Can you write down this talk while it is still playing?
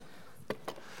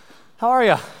How are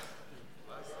you?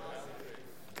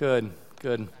 Good.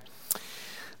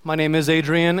 My name is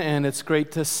Adrian, and it's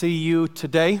great to see you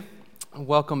today.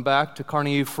 Welcome back to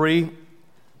Kearney eFree.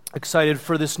 Excited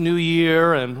for this new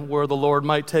year and where the Lord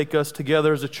might take us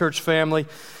together as a church family.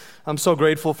 I'm so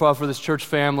grateful for this church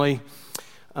family.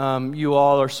 You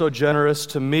all are so generous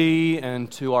to me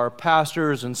and to our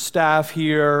pastors and staff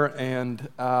here, and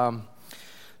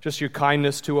just your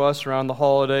kindness to us around the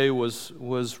holiday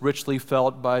was richly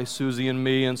felt by Susie and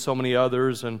me and so many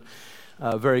others, and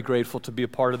very grateful to be a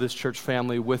part of this church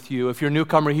family with you. If you're a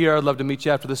newcomer here, I'd love to meet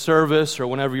you after the service or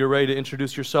whenever you're ready to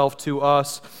introduce yourself to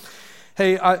us.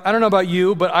 Hey, I don't know about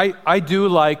you, but I do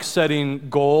like setting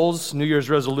goals, New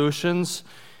Year's resolutions.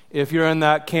 If you're in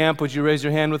that camp, would you raise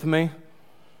your hand with me?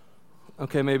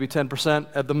 Okay, maybe 10%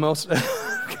 at the most.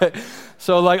 Okay.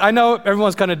 So, I know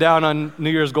everyone's kind of down on New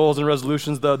Year's goals and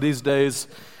resolutions, though, these days,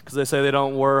 because they say they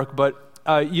don't work. But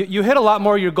you hit a lot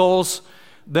more of your goals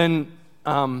than,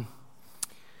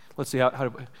 let's see,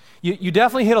 you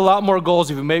definitely hit a lot more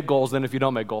goals if you make goals than if you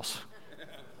don't make goals.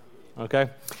 Okay?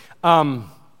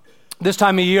 This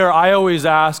time of year, I always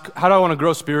ask, how do I want to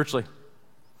grow spiritually?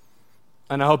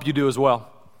 And I hope you do as well.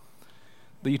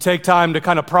 That you take time to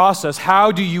kind of process,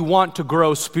 how do you want to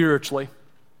grow spiritually?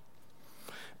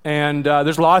 And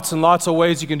there's lots and lots of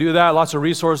ways you can do that, lots of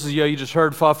resources. You just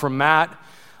heard from Matt,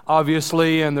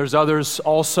 obviously, and there's others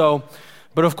also.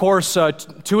 But of course,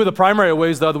 two of the primary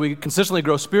ways, though, that we consistently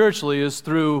grow spiritually is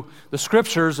through the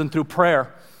Scriptures and through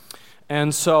prayer.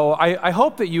 And so I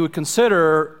hope that you would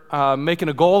consider making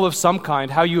a goal of some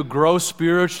kind, how you would grow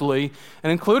spiritually,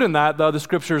 and include in that, the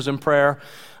Scriptures and prayer.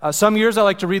 Some years I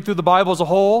like to read through the Bible as a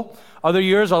whole. Other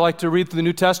years I like to read through the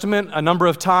New Testament a number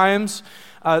of times.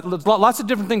 Lots of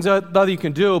different things that you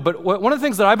can do, but one of the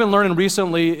things that I've been learning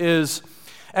recently is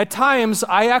at times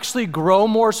I actually grow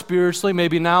more spiritually,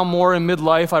 maybe now more in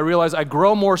midlife. I realize I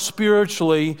grow more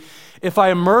spiritually if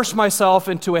I immerse myself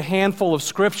into a handful of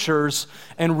scriptures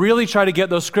and really try to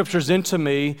get those scriptures into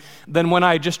me than when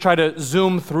I just try to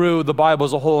zoom through the Bible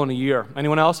as a whole in a year.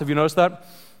 Anyone else? Have you noticed that?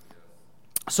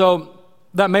 So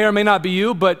that may or may not be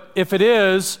you, but if it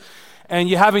is, and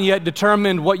you haven't yet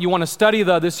determined what you want to study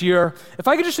this year, if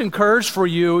I could just encourage for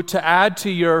you to add to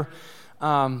your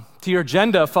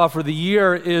agenda for the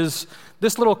year is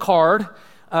this little card.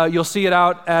 You'll see it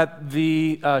out at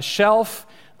the shelf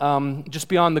just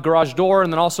beyond the garage door,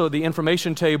 and then also the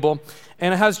information table,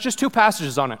 and it has just two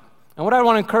passages on it. And what I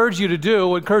want to encourage you to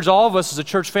do, encourage all of us as a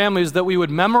church family, is that we would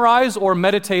memorize or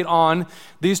meditate on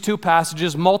these two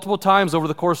passages multiple times over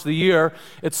the course of the year.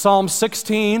 It's Psalm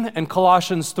 16 and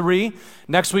Colossians 3.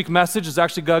 Next week's message is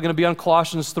actually going to be on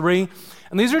Colossians 3.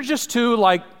 And these are just two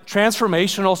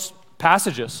transformational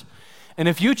passages. And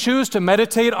if you choose to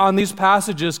meditate on these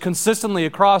passages consistently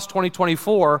across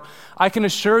 2024, I can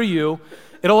assure you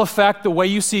it'll affect the way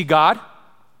you see God.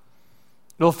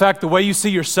 It'll affect the way you see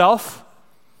yourself.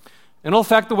 And it'll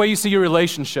affect the way you see your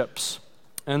relationships.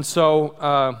 And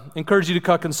so, encourage you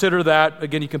to consider that.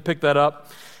 Again, you can pick that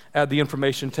up at the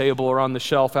information table or on the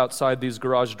shelf outside these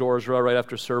garage doors right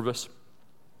after service.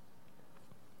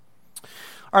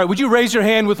 All right, would you raise your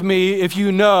hand with me if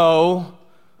you know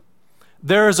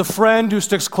there is a friend who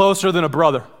sticks closer than a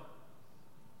brother? All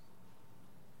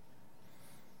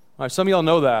right, some of y'all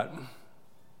know that.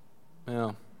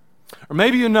 Yeah. Or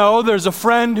maybe you know there's a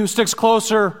friend who sticks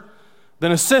closer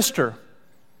than a sister.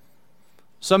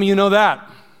 Some of you know that.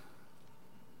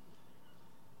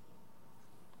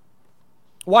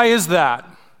 Why is that?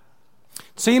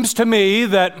 It seems to me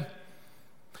that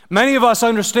many of us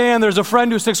understand there's a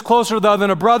friend who sticks closer than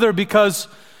a brother because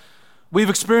we've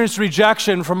experienced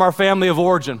rejection from our family of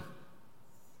origin.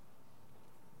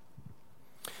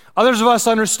 Others of us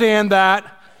understand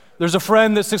that there's a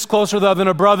friend that sticks closer than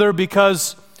a brother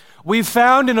because we've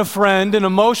found in a friend an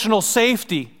emotional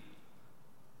safety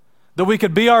that we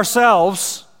could be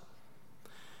ourselves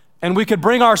and we could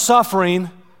bring our suffering,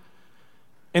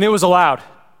 and it was allowed.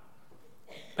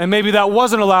 And maybe that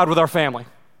wasn't allowed with our family.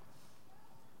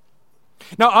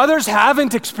 Now, others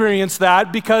haven't experienced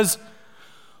that because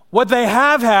what they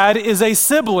have had is a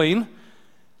sibling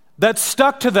that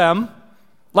stuck to them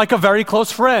like a very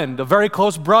close friend, a very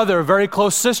close brother, a very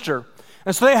close sister.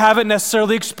 And so they haven't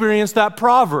necessarily experienced that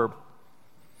proverb.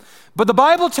 But the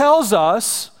Bible tells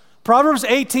us, Proverbs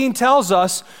 18 tells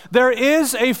us, there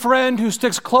is a friend who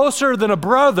sticks closer than a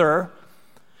brother,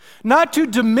 not to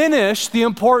diminish the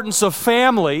importance of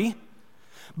family,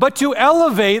 but to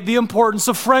elevate the importance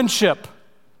of friendship.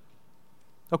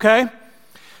 Okay?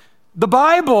 The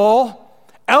Bible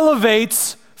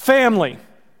elevates family.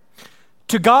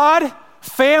 To God,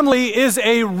 family is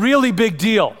a really big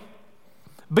deal.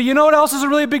 But you know what else is a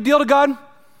really big deal to God?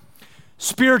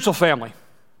 Spiritual family.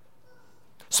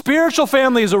 Spiritual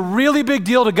family is a really big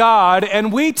deal to God,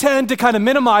 and we tend to kind of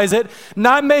minimize it,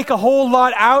 not make a whole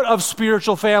lot out of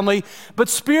spiritual family. But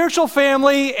spiritual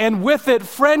family, and with it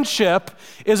friendship,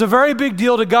 is a very big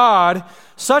deal to God,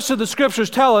 such that the scriptures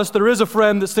tell us there is a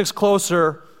friend that sticks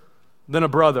closer than a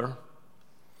brother.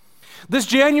 This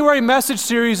January message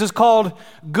series is called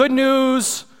Good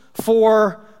News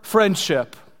for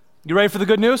Friendship. You ready for the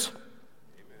good news?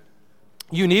 Amen.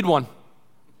 You need one.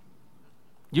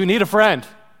 You need a friend.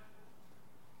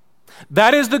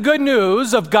 That is the good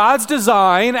news of God's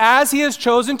design as He has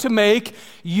chosen to make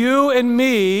you and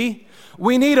me.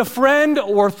 We need a friend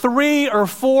or 3 or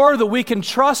 4 that we can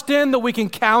trust in, that we can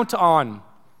count on.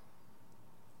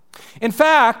 In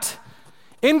fact,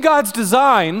 in God's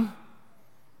design,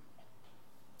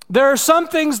 there are some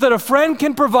things that a friend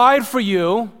can provide for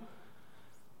you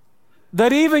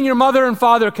that even your mother and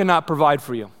father cannot provide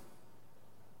for you.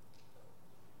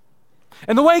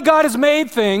 And the way God has made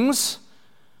things,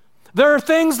 there are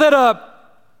things that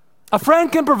a friend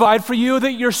can provide for you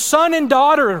that your son and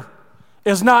daughter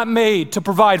is not made to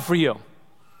provide for you.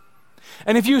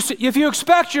 And if you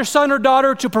expect your son or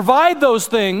daughter to provide those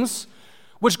things,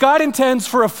 which God intends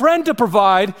for a friend to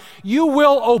provide, you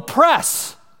will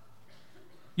oppress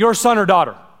your son or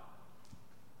daughter.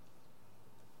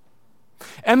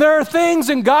 And there are things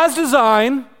in God's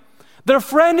design that a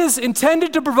friend is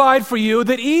intended to provide for you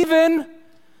that even,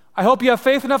 I hope you have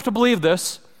faith enough to believe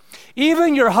this,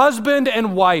 even your husband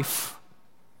and wife,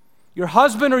 your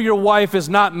husband or your wife is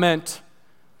not meant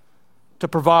to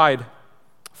provide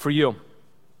for you.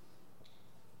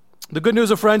 The good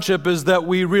news of friendship is that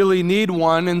we really need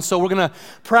one, and so we're going to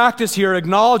practice here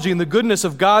acknowledging the goodness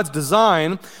of God's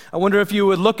design. I wonder if you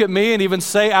would look at me and even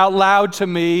say out loud to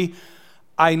me,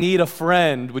 I need a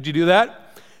friend. Would you do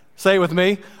that? Say it with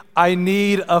me. I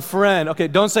need a friend. Okay,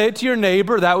 don't say it to your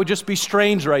neighbor. That would just be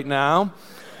strange right now.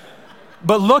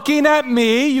 But looking at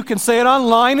me, you can say it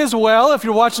online as well. If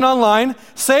you're watching online,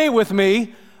 say it with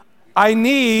me. I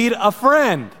need a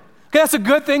friend. Okay, that's a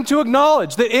good thing to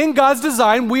acknowledge, that in God's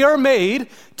design, we are made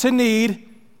to need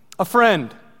a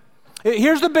friend.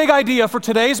 Here's the big idea for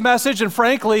today's message, and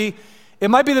frankly, it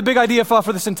might be the big idea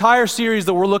for this entire series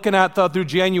that we're looking at through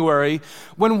January.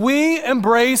 When we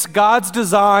embrace God's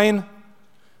design,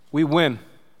 we win.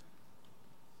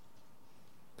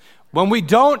 When we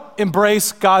don't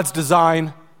embrace God's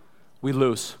design, we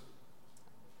lose.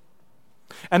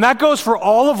 And that goes for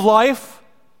all of life,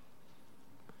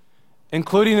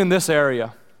 including in this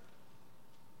area.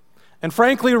 And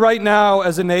frankly, right now,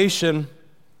 as a nation,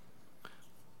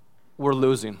 we're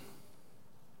losing.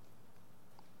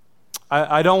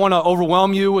 I don't want to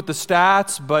overwhelm you with the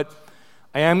stats, but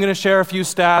I am going to share a few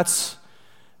stats,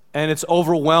 and it's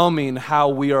overwhelming how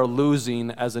we are losing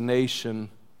as a nation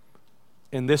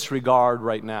in this regard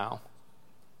right now.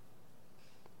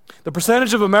 The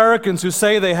percentage of Americans who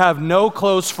say they have no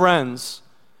close friends,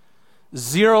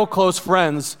 0 close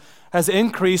friends, has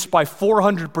increased by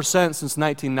 400% since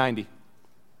 1990.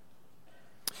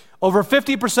 Over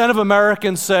 50% of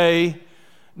Americans say,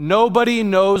 nobody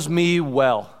knows me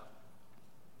well.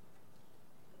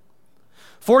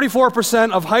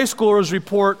 44% of high schoolers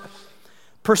report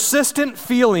persistent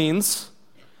feelings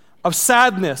of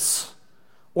sadness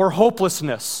or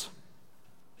hopelessness.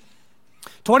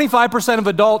 25% of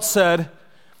adults said,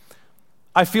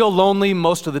 I feel lonely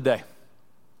most of the day.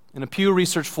 In a Pew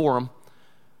Research Forum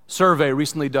survey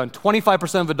recently done,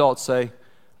 25% of adults say,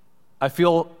 I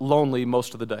feel lonely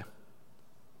most of the day.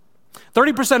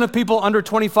 30% of people under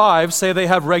 25 say they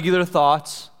have regular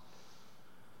thoughts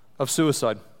of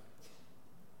suicide.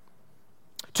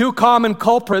 2 common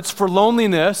culprits for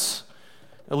loneliness,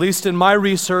 at least in my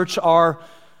research, are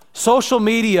social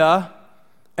media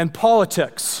and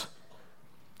politics.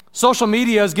 Social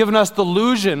media has given us the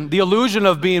illusion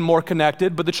of being more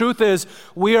connected, but the truth is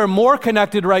we are more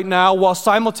connected right now while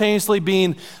simultaneously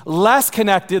being less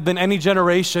connected than any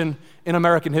generation in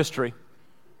American history.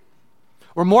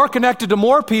 We're more connected to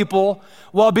more people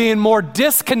while being more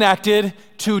disconnected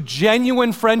to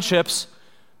genuine friendships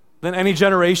than any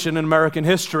generation in American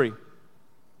history.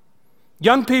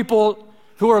 Young people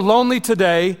who are lonely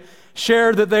today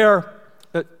share that they are,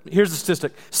 here's the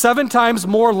statistic, 7 times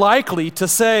more likely to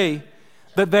say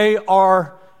that they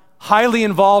are highly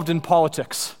involved in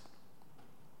politics.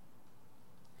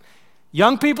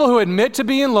 Young people who admit to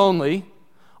being lonely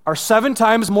are 7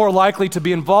 times more likely to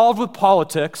be involved with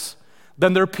politics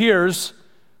than their peers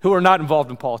who are not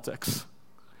involved in politics.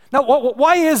 Now,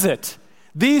 why is it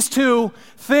these 2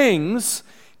 things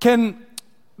can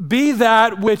be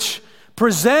that which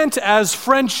present as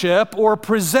friendship or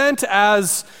present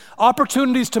as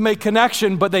opportunities to make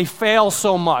connection, but they fail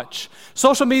so much.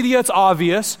 Social media, it's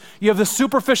obvious. You have the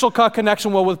superficial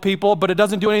connection with people, but it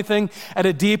doesn't do anything at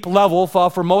a deep level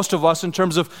for most of us in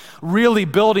terms of really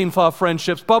building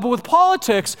friendships. But with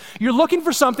politics, you're looking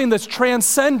for something that's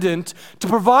transcendent to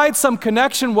provide some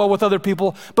connection with other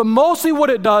people, but mostly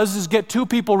what it does is get two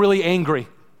people really angry.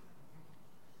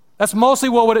 That's mostly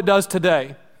what it does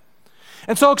today.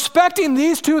 And so expecting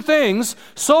these two things,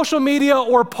 social media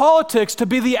or politics, to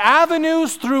be the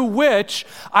avenues through which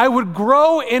I would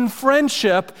grow in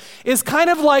friendship is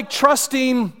kind of like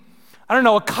trusting,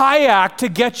 a kayak to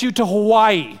get you to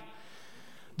Hawaii.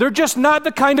 They're just not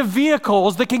the kind of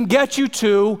vehicles that can get you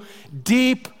to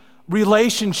deep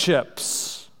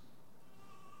relationships.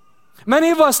 Many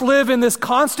of us live in this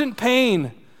constant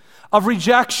pain of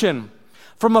rejection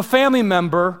from a family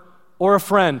member or a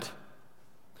friend.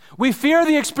 We fear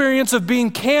the experience of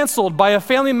being canceled by a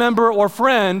family member or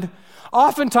friend,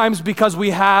 oftentimes because we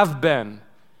have been.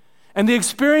 And the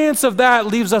experience of that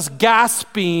leaves us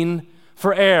gasping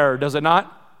for air, does it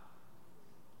not?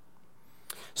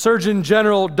 Surgeon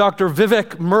General Dr.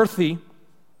 Vivek Murthy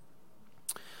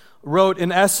wrote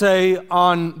an essay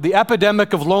on the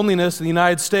epidemic of loneliness in the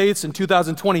United States in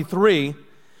 2023,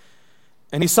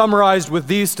 and he summarized with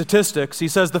these statistics. He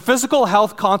says, the physical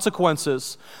health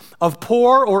consequences of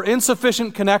poor or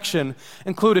insufficient connection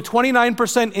include a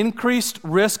 29% increased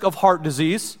risk of heart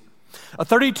disease, a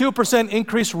 32%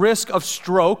 increased risk of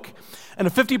stroke, and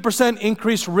a 50%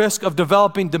 increased risk of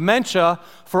developing dementia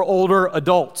for older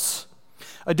adults.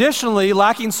 Additionally,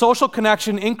 lacking social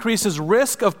connection increases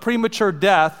risk of premature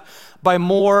death by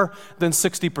more than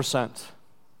 60%.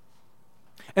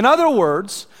 In other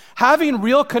words, having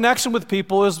real connection with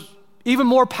people is even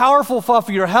more powerful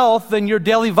for your health than your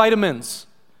daily vitamins.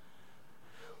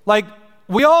 Like,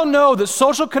 we all know that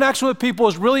social connection with people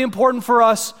is really important for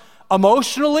us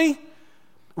emotionally,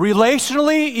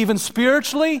 relationally, even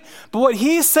spiritually. But what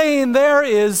he's saying there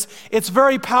is it's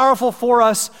very powerful for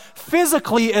us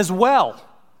physically as well.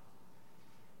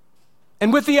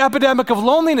 And with the epidemic of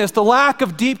loneliness, the lack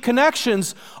of deep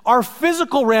connections are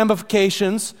physical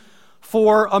ramifications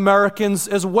for Americans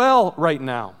as well right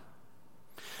now.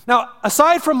 Now,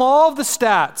 aside from all of the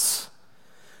stats,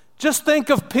 just think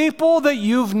of people that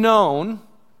you've known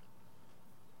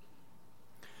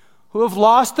who have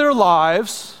lost their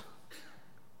lives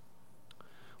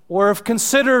or have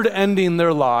considered ending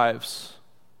their lives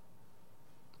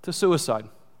to suicide.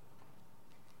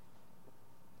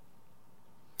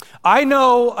 I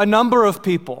know a number of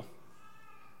people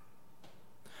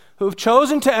who have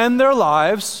chosen to end their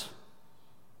lives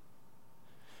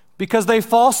because they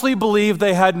falsely believed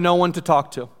they had no one to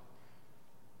talk to.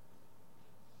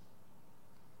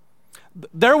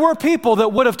 There were people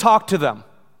that would have talked to them,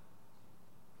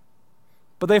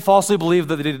 but they falsely believed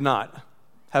that they did not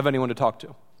have anyone to talk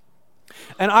to.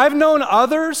 And I've known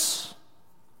others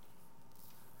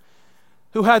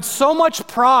who had so much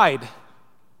pride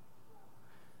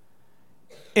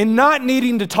in not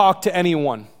needing to talk to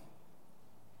anyone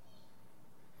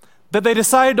that they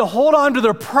decided to hold on to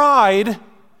their pride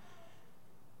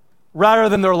rather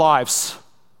than their lives.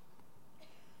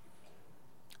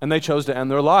 And they chose to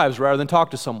end their lives rather than talk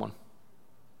to someone.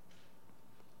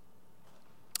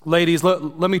 Ladies,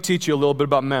 let me teach you a little bit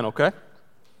about men, okay?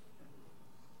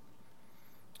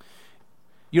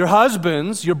 Your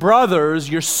husbands, your brothers,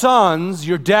 your sons,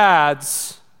 your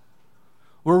dads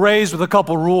were raised with a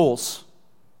couple rules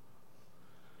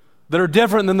that are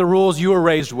different than the rules you were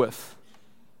raised with.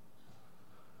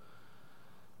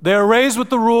 They are raised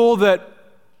with the rule that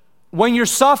when you're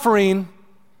suffering,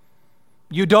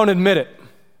 you don't admit it.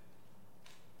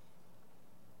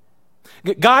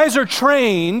 Guys are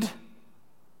trained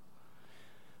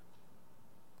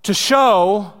to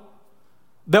show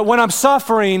that when I'm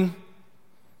suffering,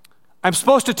 I'm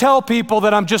supposed to tell people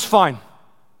that I'm just fine.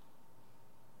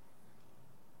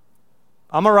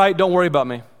 I'm all right, don't worry about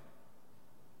me.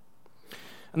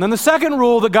 And then the second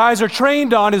rule that guys are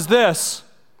trained on is this: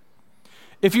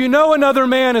 if you know another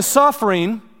man is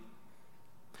suffering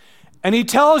and he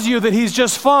tells you that he's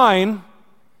just fine,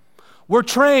 we're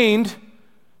trained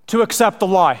to accept the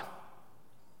lie.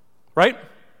 Right?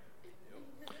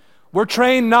 We're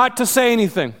trained not to say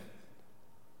anything.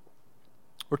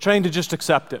 We're trained to just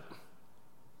accept it.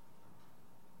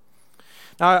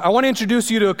 Now, I want to introduce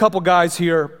you to a couple guys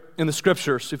here in the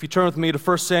scriptures. If you turn with me to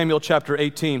 1 Samuel chapter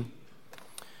 18.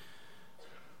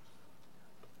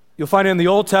 You'll find it in the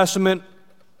Old Testament,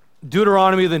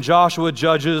 Deuteronomy, then Joshua,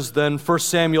 Judges, then 1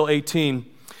 Samuel 18.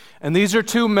 And these are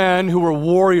two men who were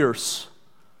warriors.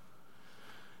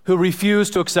 who refuse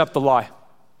to accept the lie.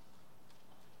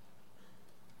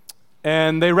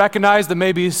 And they recognize that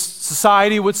maybe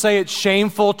society would say it's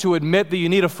shameful to admit that you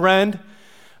need a friend,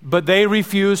 but they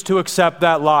refuse to accept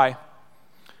that lie.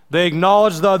 They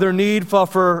acknowledge their need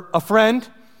for a friend.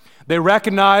 They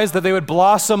recognize that they would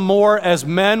blossom more as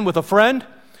men with a friend.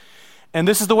 And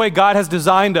this is the way God has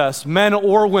designed us, men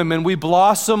or women. We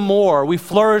blossom more, we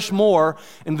flourish more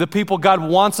in the people God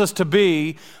wants us to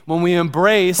be when we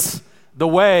embrace the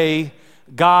way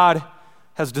God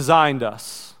has designed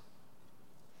us.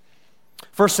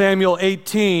 1 Samuel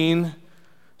 18,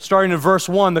 starting in verse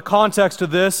 1, the context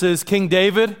of this is King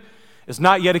David is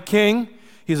not yet a king.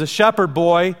 He's a shepherd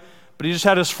boy, but he just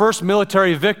had his first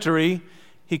military victory.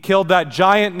 He killed that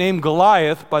giant named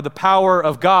Goliath by the power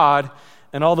of God,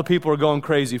 and all the people are going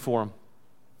crazy for him.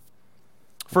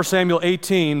 1 Samuel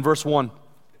 18, verse 1.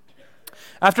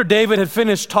 After David had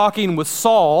finished talking with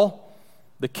Saul,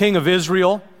 the king of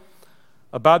Israel,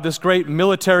 about this great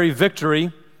military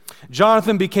victory,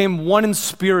 Jonathan became one in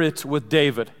spirit with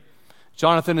David.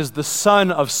 Jonathan is the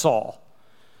son of Saul.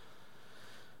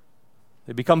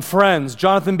 They become friends.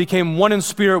 Jonathan became one in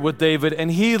spirit with David,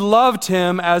 and he loved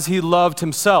him as he loved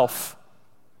himself.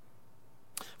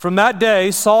 From that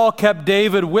day, Saul kept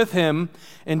David with him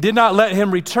and did not let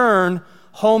him return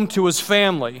home to his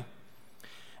family.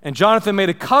 And Jonathan made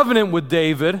a covenant with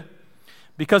David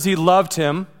because he loved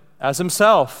him as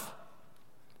himself.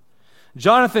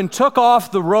 Jonathan took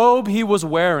off the robe he was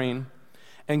wearing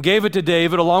and gave it to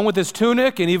David, along with his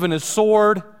tunic and even his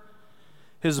sword,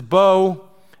 his bow,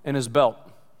 and his belt.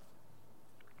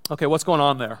 Okay, what's going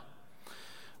on there?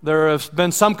 There have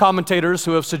been some commentators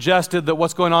who have suggested that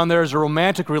what's going on there is a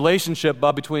romantic relationship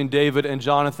between David and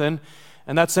Jonathan,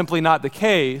 and that's simply not the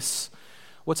case.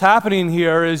 What's happening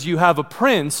here is you have a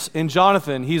prince in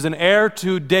Jonathan. He's an heir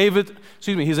to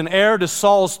he's an heir to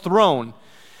Saul's throne.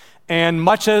 And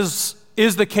much as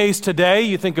is the case today,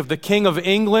 you think of the King of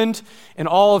England in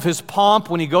all of his pomp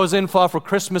when he goes in for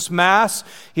Christmas Mass.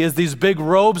 He has these big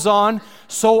robes on.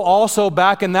 So also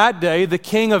back in that day, the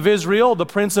King of Israel, the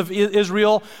Prince of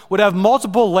Israel, would have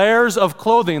multiple layers of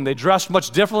clothing. They dressed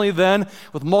much differently then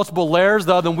with multiple layers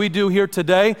than we do here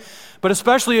today. But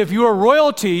especially if you were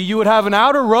royalty, you would have an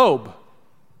outer robe.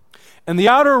 And the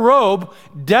outer robe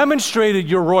demonstrated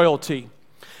your royalty.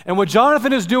 And what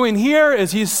Jonathan is doing here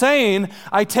is he's saying,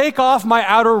 I take off my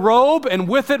outer robe and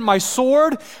with it my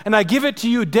sword, and I give it to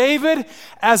you, David,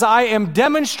 as I am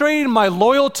demonstrating my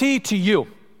loyalty to you.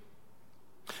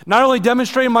 Not only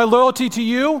demonstrating my loyalty to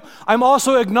you, I'm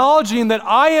also acknowledging that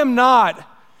I am not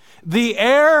the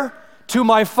heir to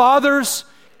my father's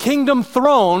kingdom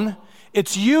throne.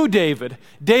 It's you, David.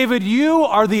 David, you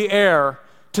are the heir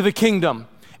to the kingdom.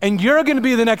 And you're going to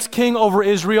be the next king over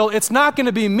Israel. It's not going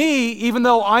to be me, even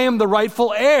though I am the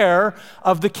rightful heir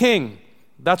of the king.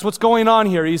 That's what's going on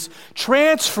here. He's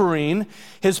transferring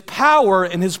his power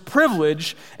and his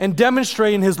privilege and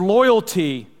demonstrating his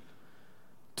loyalty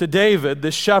to David,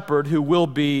 this shepherd who will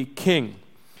be king.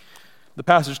 The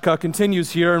passage continues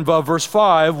here in verse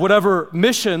 5. Whatever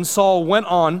mission Saul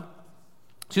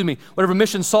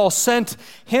sent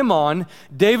him on,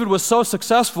 David was so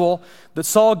successful that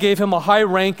Saul gave him a high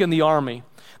rank in the army.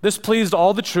 This pleased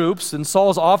all the troops and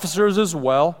Saul's officers as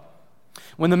well.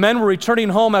 When the men were returning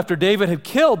home after David had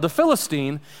killed the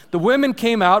Philistine, the women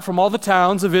came out from all the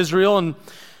towns of Israel and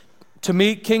to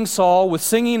meet King Saul with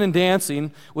singing and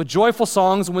dancing, with joyful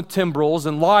songs and with timbrels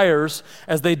and lyres.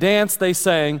 As they danced, they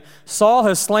sang, Saul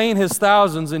has slain his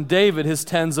thousands and David his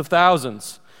tens of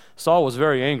thousands. Saul was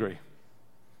very angry.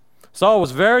 Saul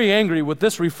was very angry with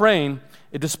this refrain.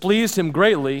 It displeased him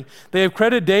greatly. They have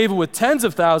credited David with tens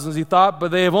of thousands, he thought,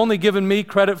 but they have only given me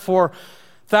credit for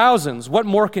thousands. What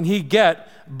more can he get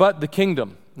but the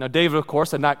kingdom? Now, David, of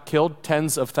course, had not killed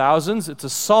tens of thousands. It's a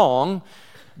song.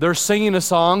 They're singing a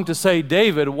song to say,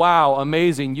 David, wow,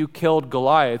 amazing, you killed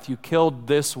Goliath. You killed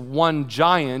this one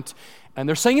giant. And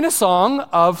they're singing a song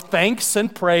of thanks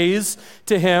and praise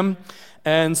to him,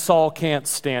 and Saul can't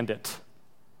stand it.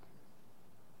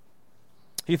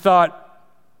 He thought,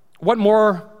 what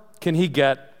more can he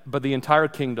get but the entire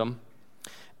kingdom?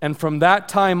 And from that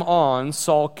time on,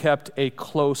 Saul kept a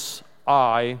close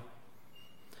eye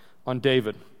on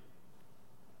David.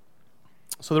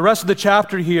 So the rest of the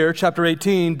chapter here, chapter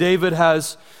 18, David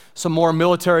has some more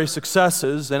military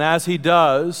successes. And as he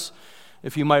does,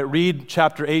 if you might read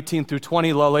chapter 18 through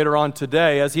 20 later on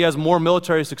today, as he has more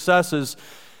military successes,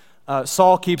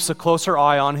 Saul keeps a closer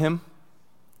eye on him.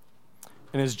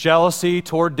 And his jealousy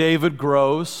toward David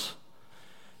grows.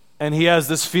 And he has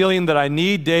this feeling that I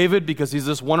need David because he's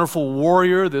this wonderful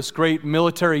warrior, this great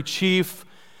military chief.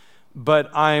 but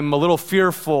I'm a little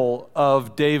fearful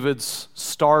of David's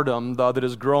stardom that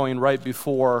is growing right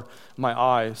before my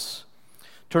eyes.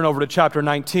 Turn over to chapter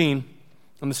 19,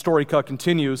 and the story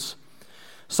continues.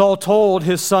 Saul told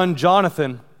his son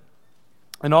Jonathan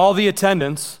and all the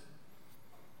attendants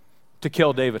to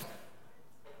kill David.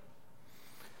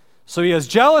 So he has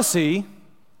jealousy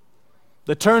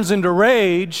that turns into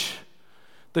rage,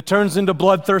 that turns into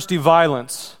bloodthirsty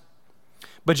violence.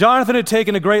 But Jonathan had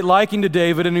taken a great liking to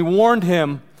David, and he warned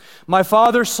him, "My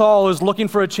father Saul is looking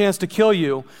for a chance to kill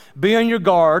you. Be on your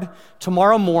guard.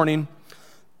 Tomorrow morning,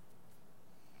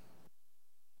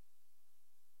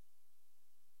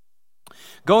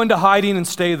 go into hiding and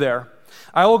stay there.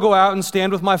 I will go out and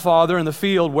stand with my father in the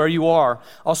field where you are.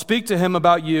 I'll speak to him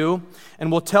about you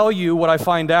and will tell you what I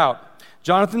find out."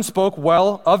 Jonathan spoke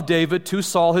well of David to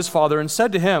Saul his father and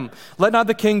said to him, "Let not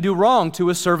the king do wrong to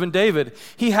his servant David.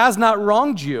 He has not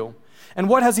wronged you. And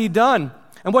what has he done?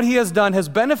 And what he has done has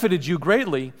benefited you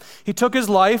greatly. He took his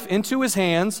life into his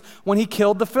hands when he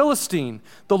killed the Philistine.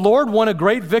 The Lord won a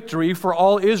great victory for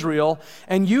all Israel,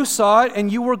 and you saw it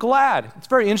and you were glad." It's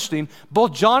very interesting.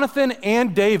 Both Jonathan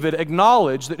and David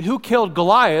acknowledge that who killed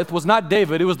Goliath was not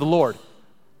David, it was the Lord.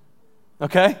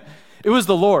 Okay? It was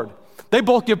the Lord. They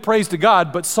both give praise to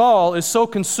God, but Saul is so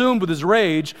consumed with his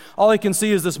rage, all he can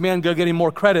see is this man getting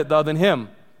more credit than him.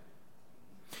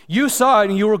 You saw it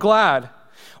and you were glad.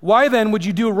 Why then would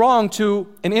you do wrong to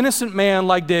an innocent man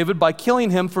like David by killing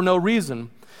him for no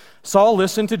reason? Saul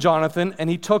listened to Jonathan, and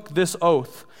he took this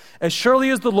oath: "As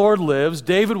surely as the Lord lives,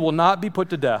 David will not be put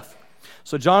to death."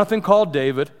 So Jonathan called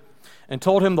David and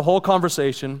told him the whole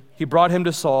conversation. He brought him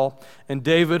to Saul, and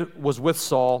David was with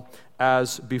Saul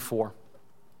as before.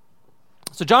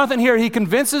 So Jonathan here, he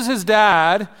convinces his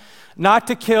dad not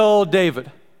to kill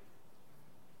David.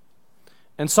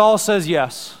 And Saul says,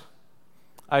 "Yes,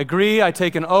 I agree, I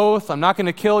take an oath, I'm not going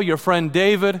to kill your friend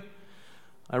David.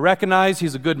 I recognize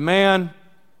he's a good man."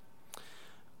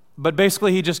 But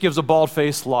basically he just gives a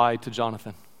bald-faced lie to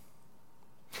Jonathan.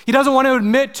 He doesn't want to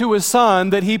admit to his son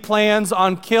that he plans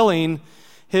on killing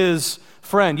his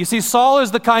friend. You see, Saul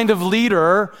is the kind of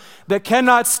leader that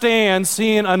cannot stand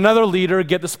seeing another leader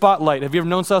get the spotlight. Have you ever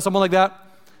known someone like that?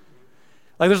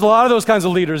 Like, there's a lot of those kinds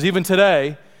of leaders, even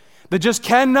today, that just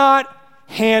cannot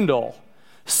handle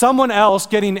someone else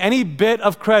getting any bit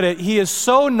of credit. He is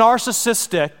so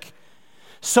narcissistic,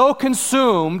 so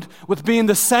consumed with being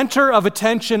the center of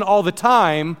attention all the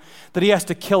time that he has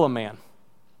to kill a man.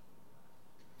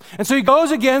 And so he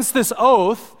goes against this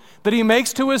oath that he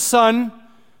makes to his son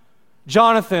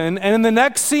Jonathan, and in the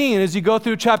next scene, as you go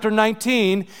through chapter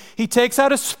 19, he takes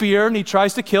out a spear and he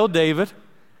tries to kill David,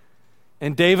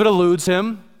 and David eludes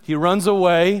him. He runs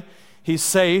away. He's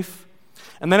safe.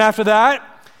 And then after that,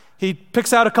 he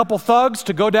picks out a couple thugs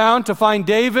to go down to find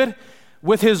David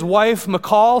with his wife,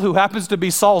 Michal, who happens to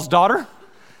be Saul's daughter.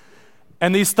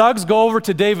 And these thugs go over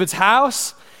to David's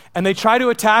house, and they try to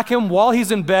attack him while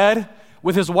he's in bed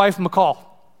with his wife, Michal.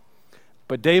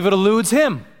 But David eludes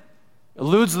him,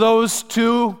 eludes those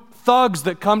two thugs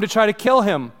that come to try to kill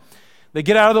him. They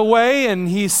get out of the way, and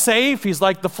he's safe. He's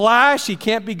like the Flash. He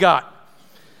can't be got.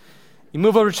 You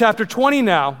move over to chapter 20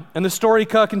 now, and the story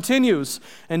continues.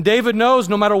 And David knows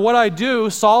no matter what I do,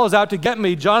 Saul is out to get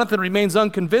me. Jonathan remains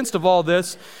unconvinced of all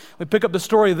this. We pick up the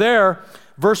story there.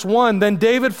 Verse 1, "Then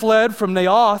David fled from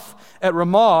Naioth at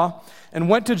Ramah and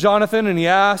went to Jonathan, and he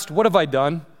asked, 'What have I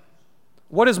done?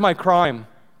 What is my crime?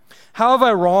 How have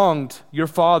I wronged your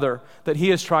father that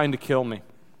he is trying to kill me?'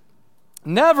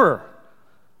 'Never,'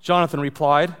 Jonathan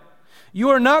replied. 'You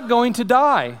are not going to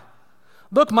die.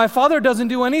 Look, my father doesn't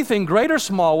do anything, great or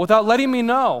small, without letting me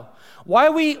know. Why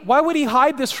would he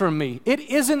hide this from me? It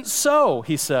isn't so,'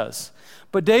 he says.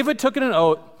 But David took an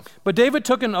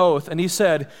oath, and he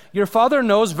said, 'Your father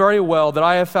knows very well that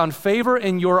I have found favor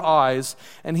in your eyes,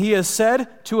 and he has said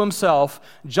to himself,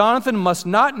 Jonathan must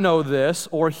not know this,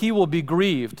 or he will be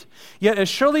grieved. Yet as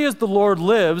surely as the Lord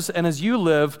lives, and as you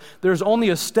live, there is only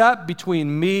a step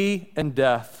between me and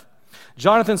death.'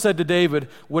 Jonathan said to David,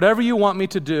 'Whatever you want me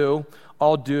to do,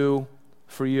 I'll do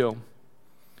for you.'"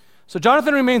 So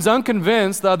Jonathan remains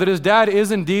unconvinced that his dad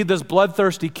is indeed this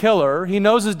bloodthirsty killer. He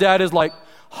knows his dad is like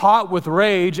hot with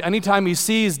rage anytime he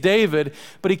sees David,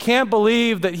 but he can't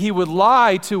believe that he would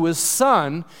lie to his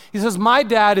son. He says, "My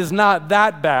dad is not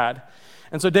that bad."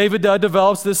 And so David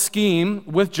develops this scheme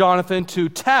with Jonathan to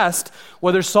test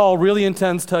whether Saul really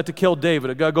intends to kill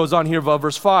David. It goes on here,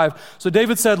 verse 5. So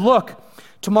David said, "Look,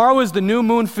 tomorrow is the new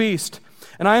moon feast,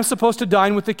 and I am supposed to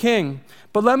dine with the king.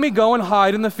 But let me go and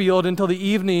hide in the field until the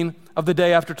evening of the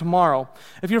day after tomorrow.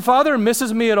 If your father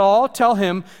misses me at all, tell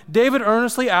him, David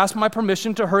earnestly asked my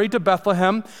permission to hurry to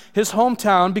Bethlehem, his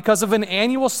hometown, because of an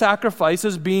annual sacrifice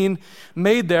is being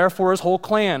made there for his whole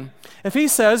clan. If he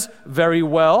says, very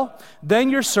well, then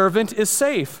your servant is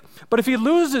safe. But if he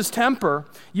loses his temper,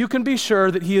 you can be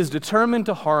sure that he is determined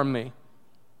to harm me.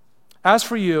 As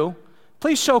for you,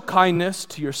 please show kindness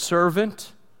to your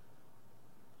servant,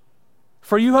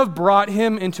 for you have brought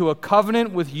him into a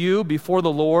covenant with you before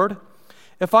the Lord.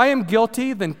 If I am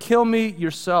guilty, then kill me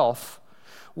yourself.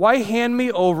 Why hand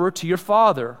me over to your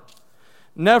father?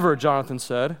 Never, Jonathan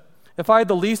said. If I had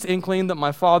the least inkling that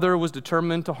my father was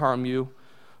determined to harm you,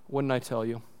 wouldn't I tell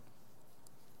you?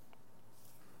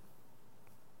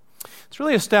 It's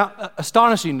really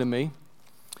astonishing to me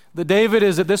that David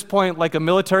is at this point like a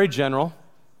military general.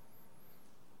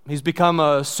 He's become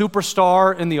a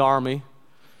superstar in the army.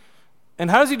 And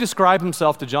how does he describe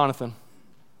himself to Jonathan?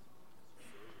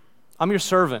 I'm your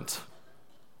servant.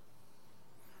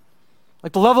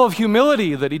 Like the level of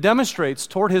humility that he demonstrates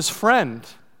toward his friend.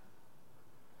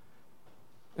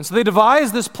 And so they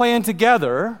devise this plan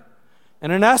together.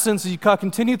 And in essence, as you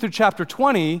continue through chapter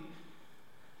 20,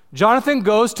 Jonathan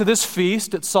goes to this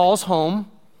feast at Saul's home,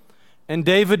 and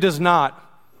David does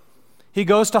not. He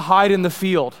goes to hide in the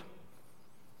field.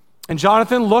 And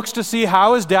Jonathan looks to see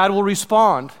how his dad will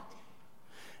respond.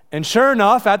 And sure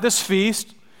enough, at this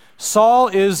feast, Saul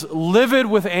is livid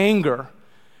with anger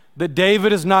that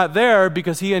David is not there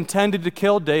because he intended to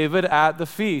kill David at the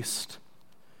feast.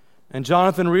 And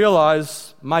Jonathan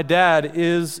realized, my dad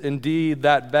is indeed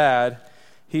that bad.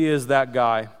 He is that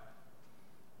guy.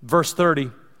 Verse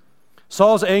 30,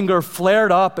 Saul's anger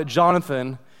flared up at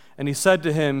Jonathan, and he said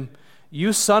to him,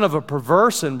 you son of a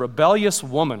perverse and rebellious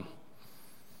woman.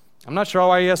 I'm not sure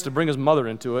why he has to bring his mother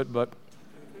into it, but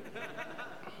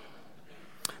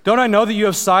don't I know that you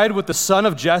have sided with the son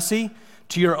of Jesse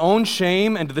to your own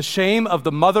shame and to the shame of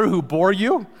the mother who bore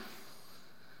you?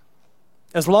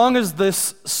 As long as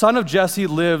this son of Jesse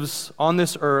lives on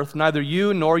this earth, neither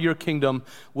you nor your kingdom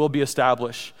will be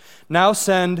established. Now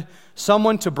send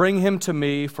someone to bring him to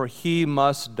me, for he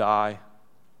must die.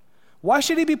 Why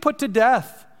should he be put to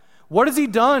death? What has he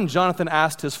done? Jonathan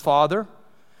asked his father.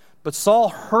 But Saul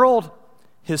hurled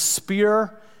his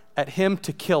spear at him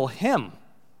to kill him.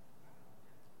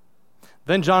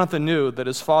 Then Jonathan knew that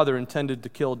his father intended to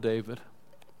kill David.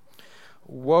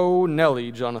 Whoa,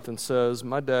 Nelly, Jonathan says,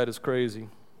 my dad is crazy.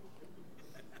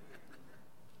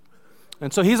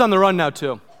 And so he's on the run now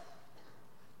too.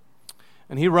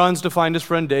 And he runs to find his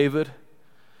friend David.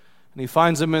 And he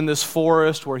finds him in this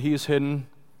forest where he's hidden.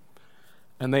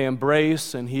 And they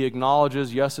embrace, and he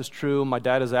acknowledges, yes, it's true, my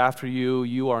dad is after you.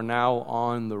 You are now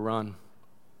on the run.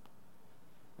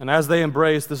 And as they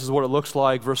embrace, this is what it looks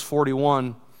like. Verse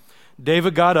 41,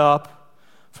 David got up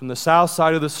from the south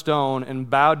side of the stone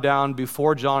and bowed down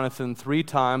before Jonathan 3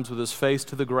 times with his face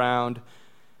to the ground.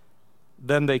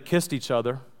 Then they kissed each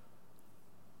other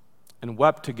and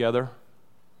wept together,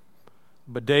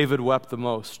 but David wept the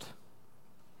most.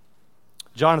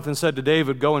 Jonathan said to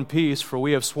David, go in peace, for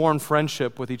we have sworn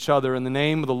friendship with each other in the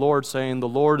name of the Lord, saying, the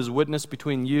Lord is witness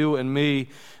between you and me,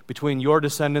 between your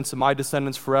descendants and my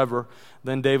descendants forever.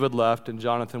 Then David left, and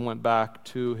Jonathan went back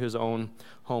to his own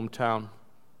hometown.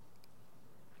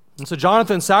 And so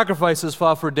Jonathan sacrifices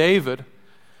for David.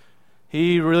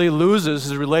 He really loses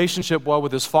his relationship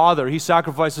with his father. He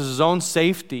sacrifices his own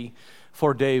safety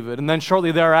for David. And then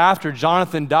shortly thereafter,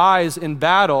 Jonathan dies in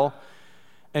battle.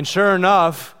 And sure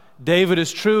enough, David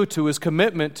is true to his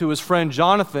commitment to his friend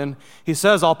Jonathan. He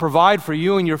says, I'll provide for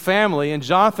you and your family. And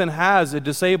Jonathan has a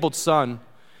disabled son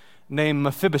named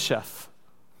Mephibosheth.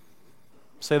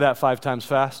 Say that 5 times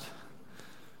fast.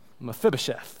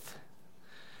 Mephibosheth.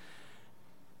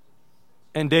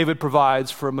 And David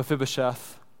provides for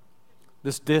Mephibosheth,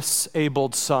 this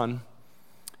disabled son.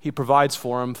 He provides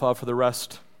for him for the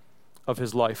rest of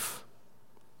his life.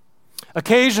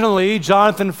 Occasionally,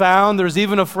 Jonathan found there's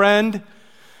even a friend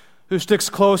who sticks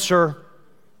closer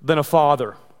than a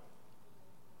father.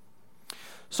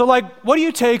 So, what do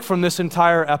you take from this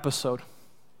entire episode?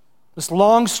 This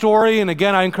long story, and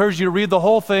again, I encourage you to read the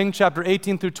whole thing, chapter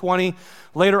 18 through 20,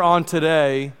 later on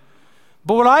today.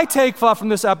 But what I take from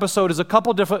this episode is a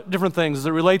couple different things as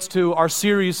it relates to our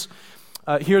series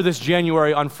here this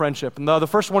January on friendship. And the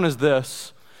first one is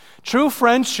this. True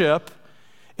friendship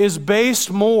is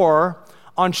based more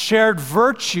on shared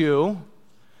virtue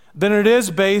than it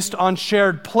is based on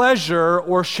shared pleasure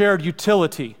or shared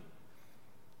utility.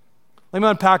 Let me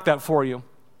unpack that for you.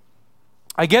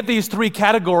 I get these 3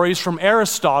 categories from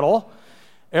Aristotle.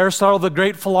 Aristotle, the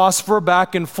great philosopher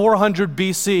back in 400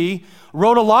 BC,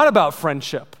 wrote a lot about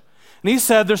friendship. And he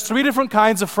said there's three different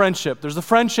kinds of friendship. There's the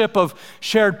friendship of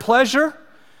shared pleasure,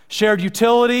 shared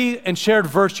utility, and shared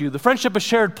virtue. The friendship of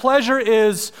shared pleasure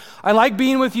is, I like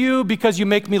being with you because you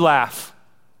make me laugh.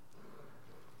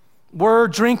 We're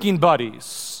drinking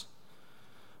buddies.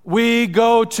 We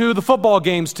go to the football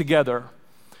games together.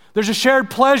 There's a shared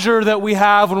pleasure that we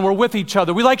have when we're with each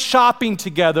other. We like shopping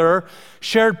together,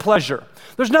 shared pleasure.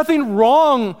 There's nothing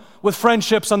wrong with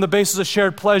friendships on the basis of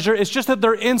shared pleasure. It's just that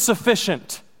they're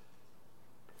insufficient.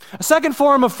 A second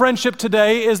form of friendship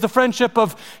today is the friendship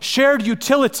of shared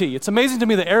utility. It's amazing to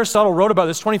me that Aristotle wrote about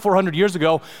this 2,400 years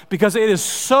ago because it is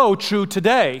so true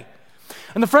today.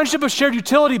 And the friendship of shared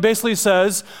utility basically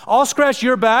says, I'll scratch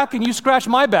your back and you scratch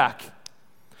my back.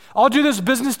 I'll do this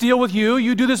business deal with you,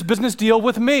 you do this business deal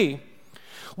with me.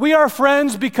 We are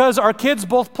friends because our kids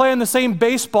both play on the same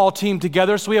baseball team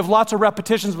together, so we have lots of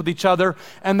repetitions with each other,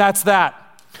 and that's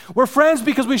that. We're friends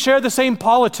because we share the same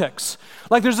politics.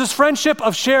 Like there's this friendship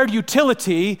of shared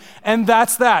utility, and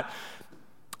that's that.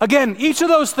 Again, each of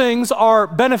those things are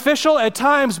beneficial at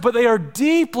times, but they are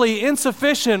deeply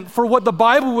insufficient for what the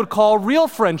Bible would call real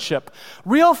friendship.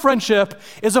 Real friendship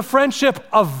is a friendship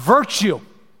of virtue,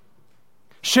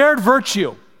 shared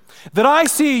virtue. That I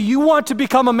see you want to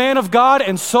become a man of God,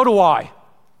 and so do I.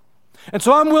 And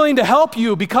so I'm willing to help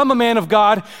you become a man of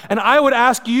God, and I would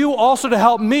ask you also to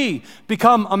help me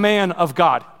become a man of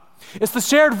God. It's the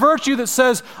shared virtue that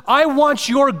says, I want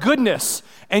your goodness,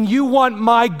 and you want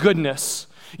my goodness.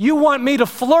 You want me to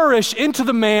flourish into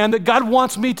the man that God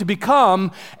wants me to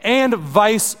become, and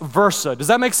vice versa. Does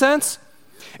that make sense?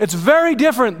 It's very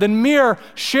different than mere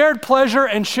shared pleasure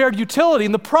and shared utility.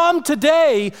 And the problem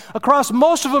today across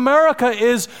most of America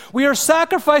is we are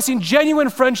sacrificing genuine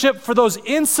friendship for those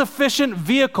insufficient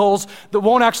vehicles that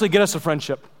won't actually get us a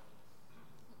friendship.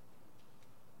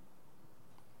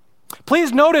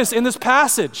 Please notice in this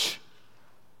passage,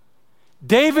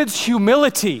 David's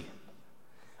humility.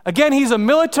 Again, he's a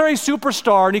military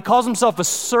superstar, and he calls himself a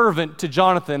servant to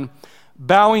Jonathan,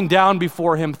 bowing down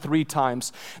before him 3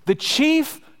 times. The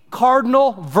chief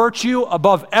cardinal virtue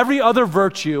above every other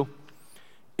virtue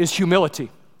is humility.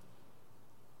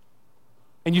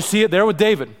 And you see it there with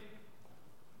David.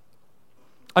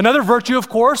 Another virtue, of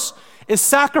course, is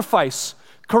sacrifice,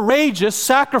 courageous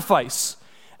sacrifice.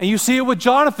 And you see it with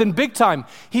Jonathan big time.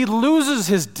 He loses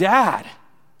his dad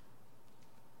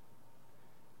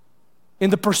in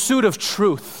the pursuit of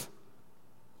truth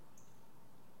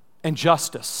and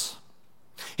justice.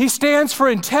 He stands for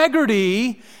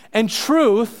integrity and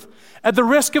truth at the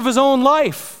risk of his own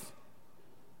life.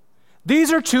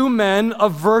 These are 2 men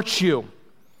of virtue,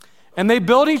 and they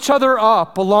build each other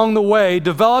up along the way,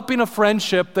 developing a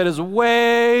friendship that is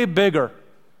way bigger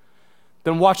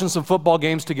than watching some football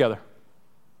games together.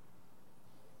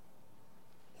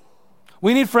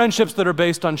 We need friendships that are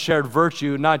based on shared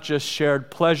virtue, not just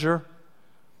shared pleasure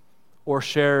or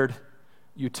shared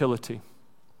utility.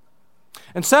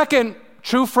 And second,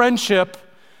 true friendship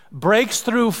breaks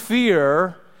through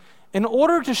fear in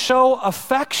order to show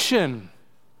affection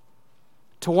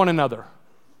to one another.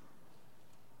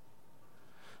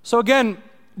 So again,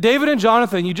 David and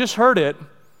Jonathan, you just heard it,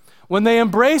 when they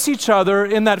embrace each other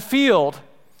in that field,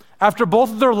 after both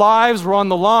of their lives were on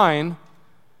the line,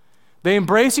 they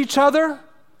embrace each other,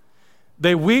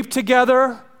 they weep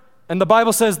together, and the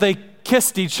Bible says they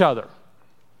kissed each other.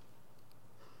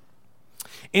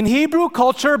 In Hebrew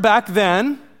culture back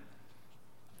then,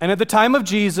 and at the time of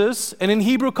Jesus, and in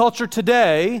Hebrew culture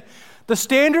today, the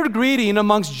standard greeting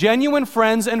amongst genuine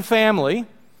friends and family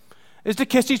is to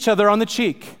kiss each other on the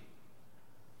cheek.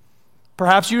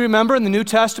 Perhaps you remember in the New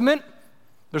Testament,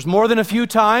 there's more than a few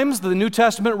times the New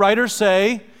Testament writers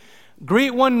say,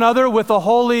 greet one another with a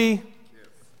holy...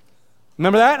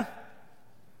 Remember that?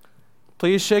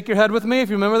 Please shake your head with me if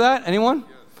you remember that. Anyone?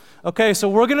 Okay, so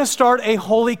we're going to start a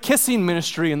holy kissing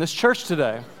ministry in this church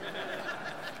today.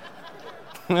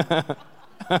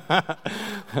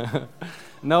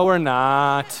 No, we're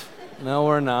not. No,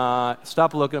 we're not.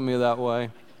 Stop looking at me that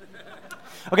way.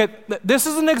 Okay, this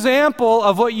is an example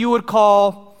of what you would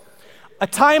call a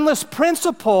timeless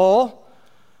principle,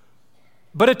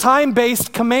 but a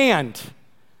time-based command.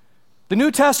 The New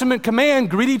Testament command,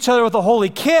 greet each other with a holy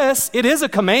kiss, it is a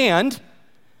command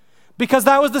because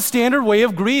that was the standard way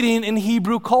of greeting in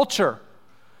Hebrew culture.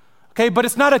 Okay, but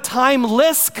it's not a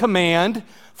timeless command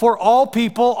for all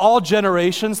people, all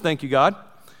generations. Thank you, God.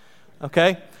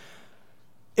 Okay?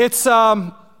 It's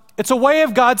a way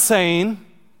of God saying,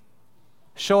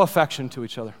 show affection to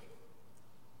each other.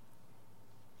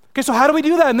 Okay, so how do we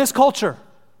do that in this culture?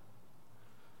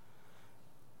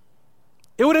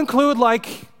 It would include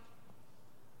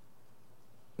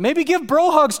maybe give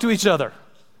bro hugs to each other.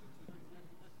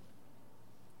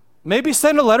 Maybe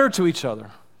send a letter to each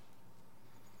other.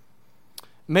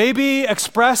 Maybe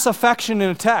express affection in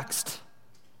a text.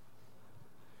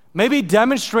 Maybe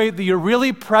demonstrate that you're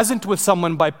really present with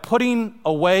someone by putting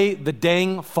away the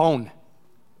dang phone.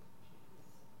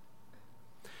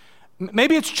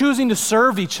 Maybe it's choosing to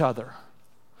serve each other.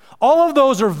 All of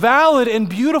those are valid and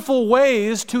beautiful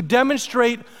ways to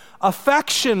demonstrate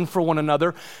affection for one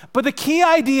another. But the key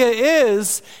idea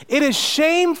is, it is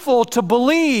shameful to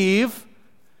believe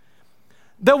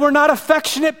that we're not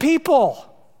affectionate people.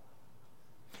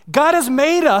 God has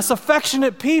made us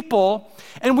affectionate people,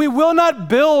 and we will not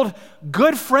build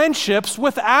good friendships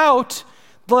without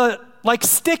the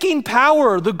sticking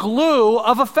power, the glue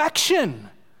of affection.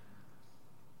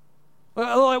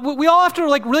 We all have to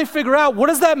really figure out, what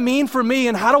does that mean for me,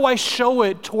 and how do I show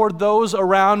it toward those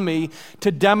around me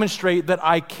to demonstrate that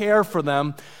I care for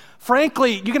them?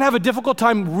 Frankly, you can have a difficult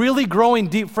time really growing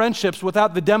deep friendships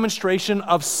without the demonstration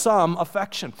of some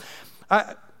affection.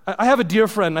 I have a dear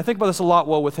friend, I think about this a lot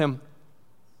with him.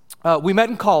 We met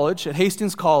in college, at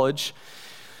Hastings College,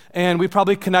 and we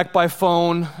probably connect by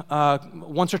phone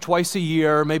once or twice a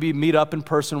year, maybe meet up in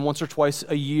person once or twice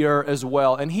a year as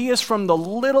well. And he is from the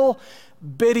little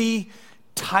bitty,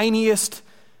 tiniest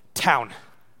town.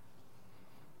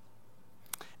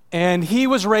 And he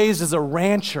was raised as a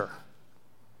rancher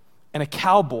and a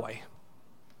cowboy.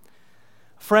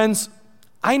 Friends,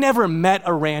 I never met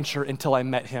a rancher until I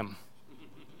met him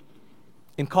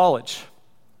in college.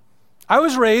 I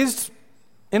was raised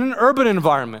in an urban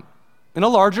environment, in a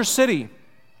larger city.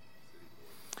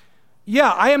 Yeah,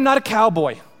 I am not a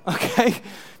cowboy, okay?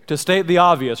 To state the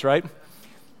obvious, right?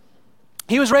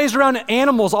 He was raised around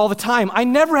animals all the time. I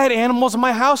never had animals in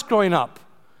my house growing up.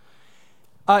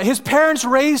 His parents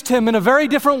raised him in a very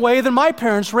different way than my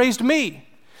parents raised me.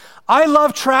 I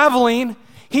love traveling.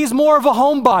 He's more of a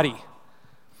homebody.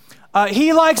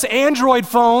 He likes Android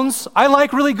phones. I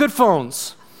like really good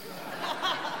phones.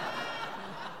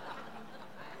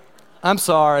 I'm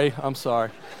sorry.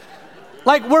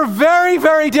 We're very,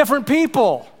 very different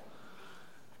people.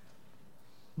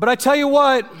 But I tell you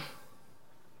what,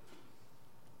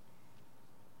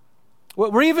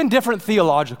 we're even different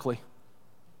theologically.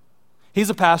 He's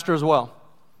a pastor as well.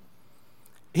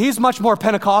 He's much more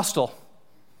Pentecostal.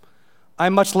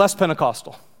 I'm much less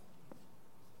Pentecostal.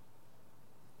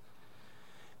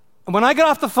 When I get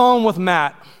off the phone with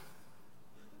Matt,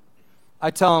 I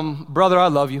tell him, brother, I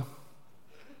love you.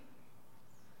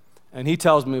 And he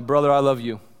tells me, brother, I love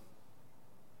you.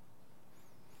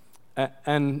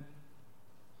 And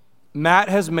Matt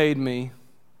has made me,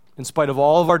 in spite of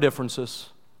all of our differences,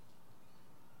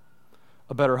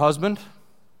 a better husband,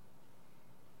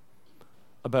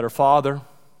 a better father,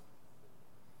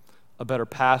 a better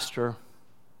pastor,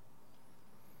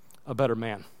 a better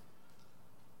man.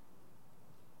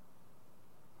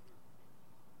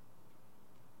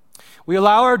 We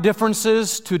allow our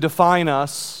differences to define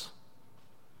us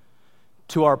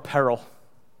to our peril.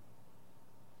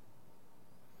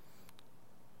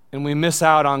 And we miss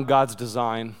out on God's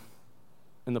design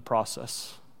in the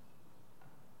process.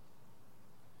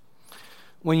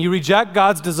 When you reject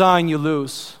God's design, you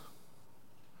lose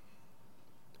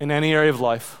in any area of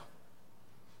life.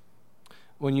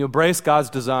 When you embrace God's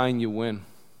design, you win.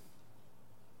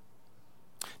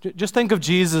 Just think of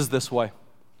Jesus this way.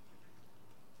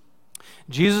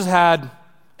 Jesus had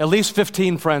at least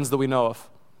 15 friends that we know of.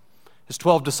 His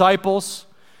 12 disciples.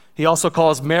 He also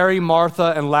calls Mary,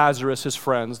 Martha, and Lazarus his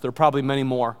friends. There are probably many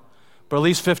more, but at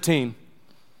least 15.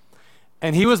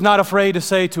 And he was not afraid to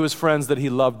say to his friends that he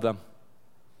loved them.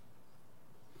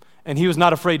 And he was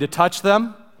not afraid to touch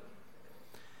them.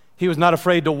 He was not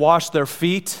afraid to wash their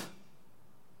feet.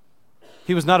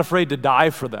 He was not afraid to die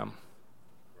for them.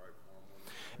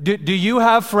 Do you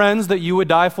have friends that you would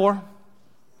die for?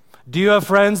 Do you have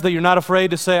friends that you're not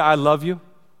afraid to say, I love you?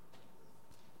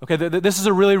 Okay, this is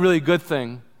a really, really good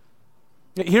thing.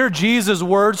 Hear Jesus'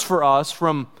 words for us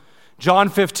from John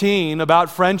 15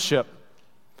 about friendship.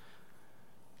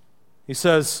 He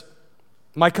says,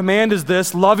 my command is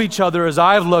this, love each other as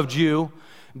I have loved you.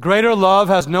 Greater love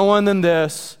has no one than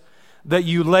this, that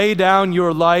you lay down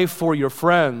your life for your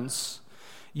friends.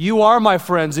 You are my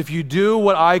friends if you do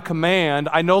what I command.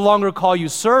 I no longer call you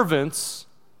servants,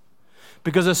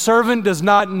 because a servant does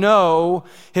not know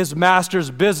his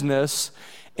master's business.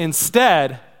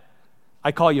 Instead,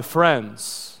 I call you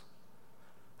friends.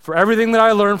 For everything that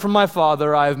I learned from my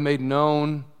Father, I have made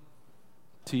known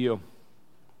to you.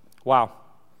 Wow.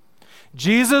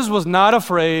 Jesus was not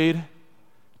afraid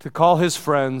to call his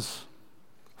friends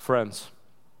friends.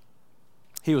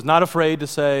 He was not afraid to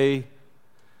say,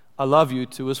 I love you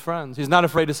to his friends. He's not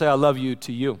afraid to say, I love you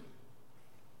to you.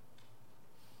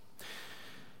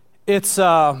 It's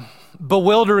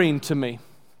bewildering to me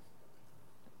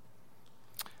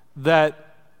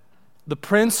that the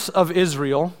prince of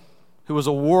Israel, who was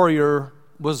a warrior,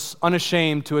 was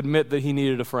unashamed to admit that he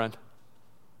needed a friend.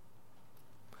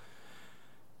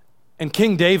 And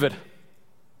King David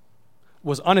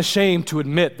was unashamed to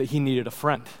admit that he needed a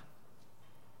friend.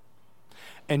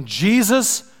 And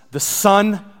Jesus, the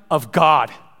Son of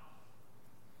God,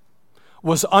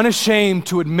 was unashamed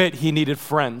to admit he needed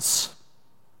friends.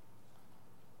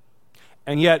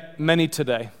 And yet, many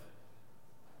today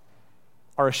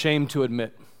are ashamed to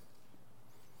admit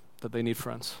that they need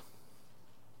friends.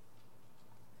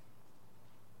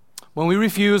 When we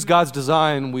refuse God's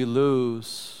design, we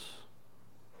lose.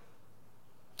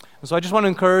 And so I just want to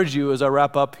encourage you as I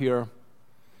wrap up here.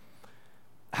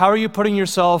 How are you putting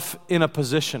yourself in a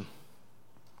position?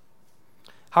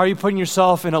 How are you putting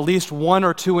yourself in at least one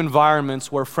or two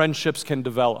environments where friendships can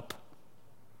develop?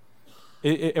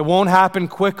 It won't happen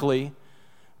quickly,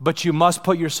 but you must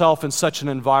put yourself in such an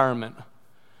environment.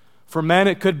 For men,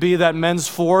 it could be that men's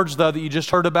forge that you just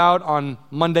heard about on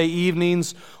Monday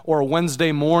evenings or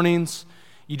Wednesday mornings.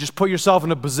 You just put yourself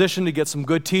in a position to get some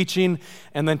good teaching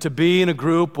and then to be in a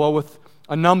group, well, with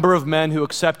a number of men who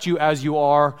accept you as you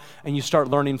are, and you start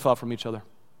learning stuff from each other.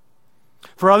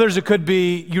 For others, it could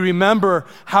be you remember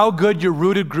how good your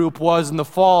rooted group was in the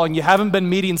fall, and you haven't been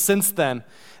meeting since then.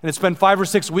 And it's been 5 or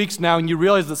 6 weeks now, and you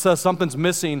realize that something's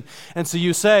missing. And so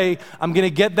you say, I'm going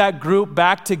to get that group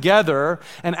back together.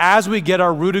 And as we get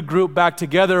our rooted group back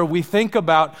together, we think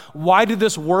about, why did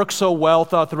this work so well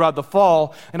throughout the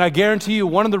fall? And I guarantee you,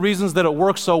 one of the reasons that it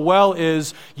worked so well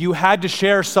is you had to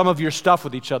share some of your stuff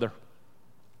with each other.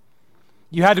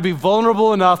 You had to be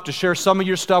vulnerable enough to share some of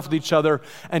your stuff with each other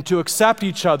and to accept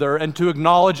each other and to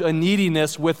acknowledge a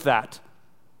neediness with that.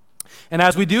 And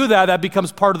as we do that, that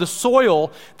becomes part of the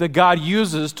soil that God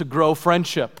uses to grow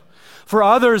friendship. For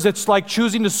others, it's like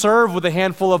choosing to serve with a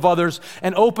handful of others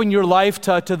and open your life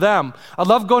to them. I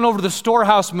love going over to the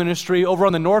storehouse ministry over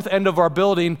on the north end of our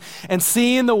building and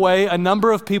seeing the way a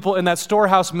number of people in that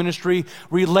storehouse ministry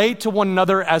relate to one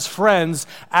another as friends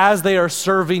as they are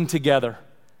serving together.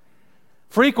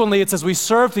 Frequently, it's as we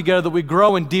serve together that we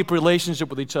grow in deep relationship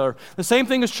with each other. The same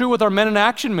thing is true with our Men in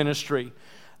Action ministry.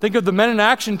 Think of the Men in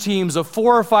Action teams of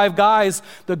 4 or 5 guys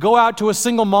that go out to a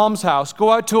single mom's house,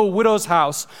 go out to a widow's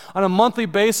house on a monthly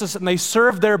basis, and they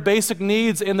serve their basic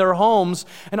needs in their homes.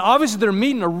 And obviously, they're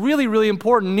meeting a really, really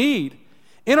important need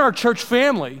in our church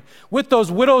family with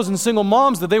those widows and single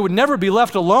moms, that they would never be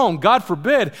left alone, God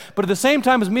forbid. But at the same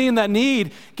time as meeting that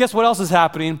need, guess what else is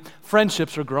happening?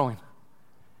 Friendships are growing,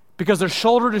 because they're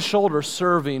shoulder to shoulder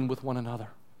serving with one another.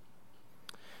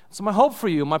 So my hope for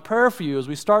you, my prayer for you as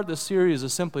we start this series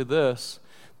is simply this,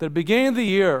 that at the beginning of the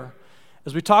year,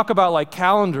 as we talk about like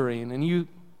calendaring and you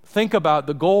think about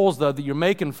the goals that you're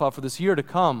making for this year to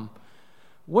come,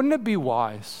 wouldn't it be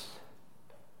wise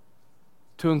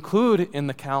to include in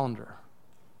the calendar,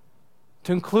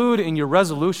 to include in your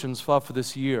resolutions for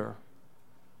this year,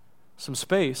 some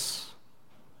space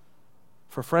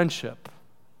for friendship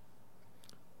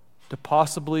to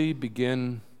possibly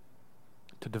begin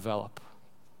to develop?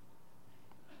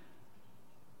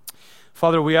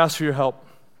 Father, we ask for your help.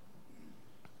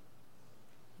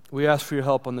 We ask for your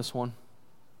help on this one.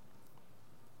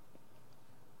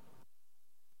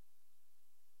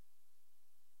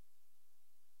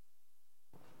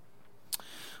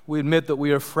 We admit that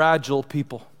we are fragile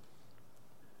people.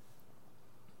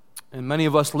 And many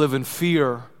of us live in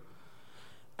fear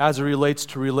as it relates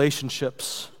to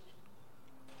relationships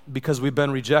because we've been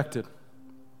rejected.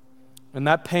 And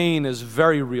that pain is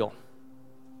very real.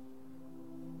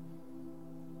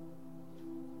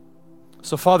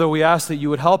 So, Father, we ask that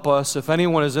you would help us, if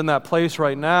anyone is in that place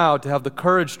right now, to have the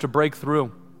courage to break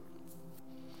through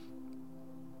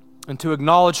and to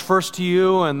acknowledge first to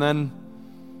you, and then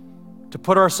to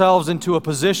put ourselves into a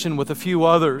position with a few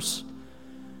others,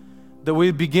 that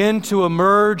we begin to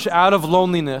emerge out of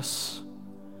loneliness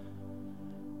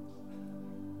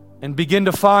and begin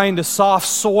to find a soft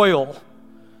soil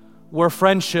where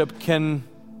friendship can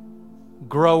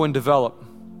grow and develop.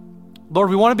 Lord,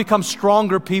 we want to become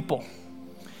stronger people.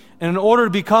 And in order to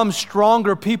become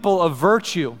stronger people of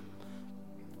virtue,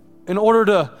 in order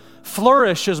to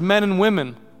flourish as men and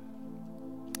women,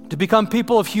 to become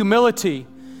people of humility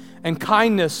and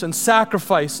kindness and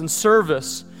sacrifice and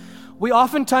service, we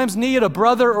oftentimes need a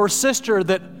brother or sister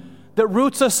that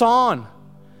roots us on,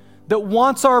 that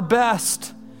wants our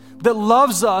best, that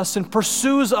loves us and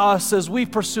pursues us as we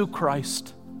pursue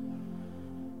Christ.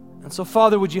 And so,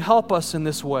 Father, would you help us in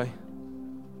this way?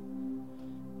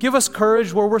 Give us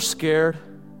courage where we're scared.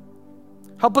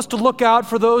 Help us to look out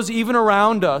for those even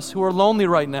around us who are lonely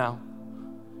right now.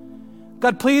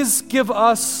 God, please give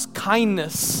us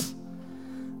kindness,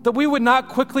 that we would not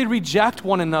quickly reject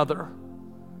one another,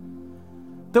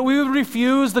 that we would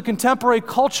refuse the contemporary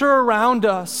culture around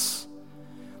us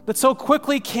that so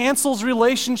quickly cancels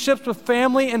relationships with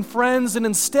family and friends, and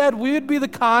instead we would be the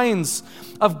kinds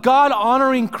of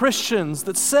God-honoring Christians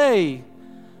that say,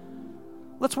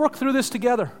 let's work through this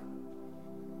together.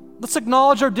 Let's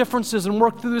acknowledge our differences and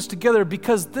work through this together,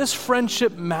 because this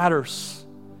friendship matters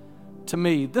to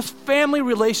me. This family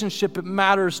relationship, it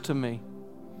matters to me.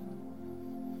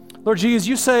 Lord Jesus,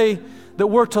 you say that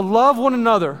we're to love one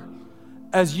another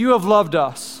as you have loved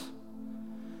us.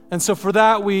 And so for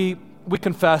that, we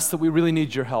confess that we really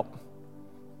need your help.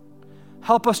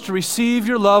 Help us to receive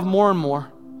your love more and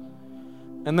more,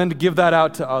 and then to give that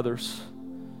out to others.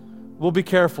 We'll be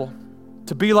careful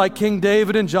to be like King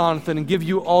David and Jonathan and give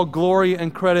you all glory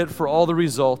and credit for all the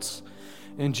results.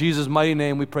 In Jesus' mighty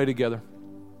name we pray together.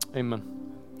 Amen.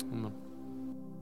 Amen.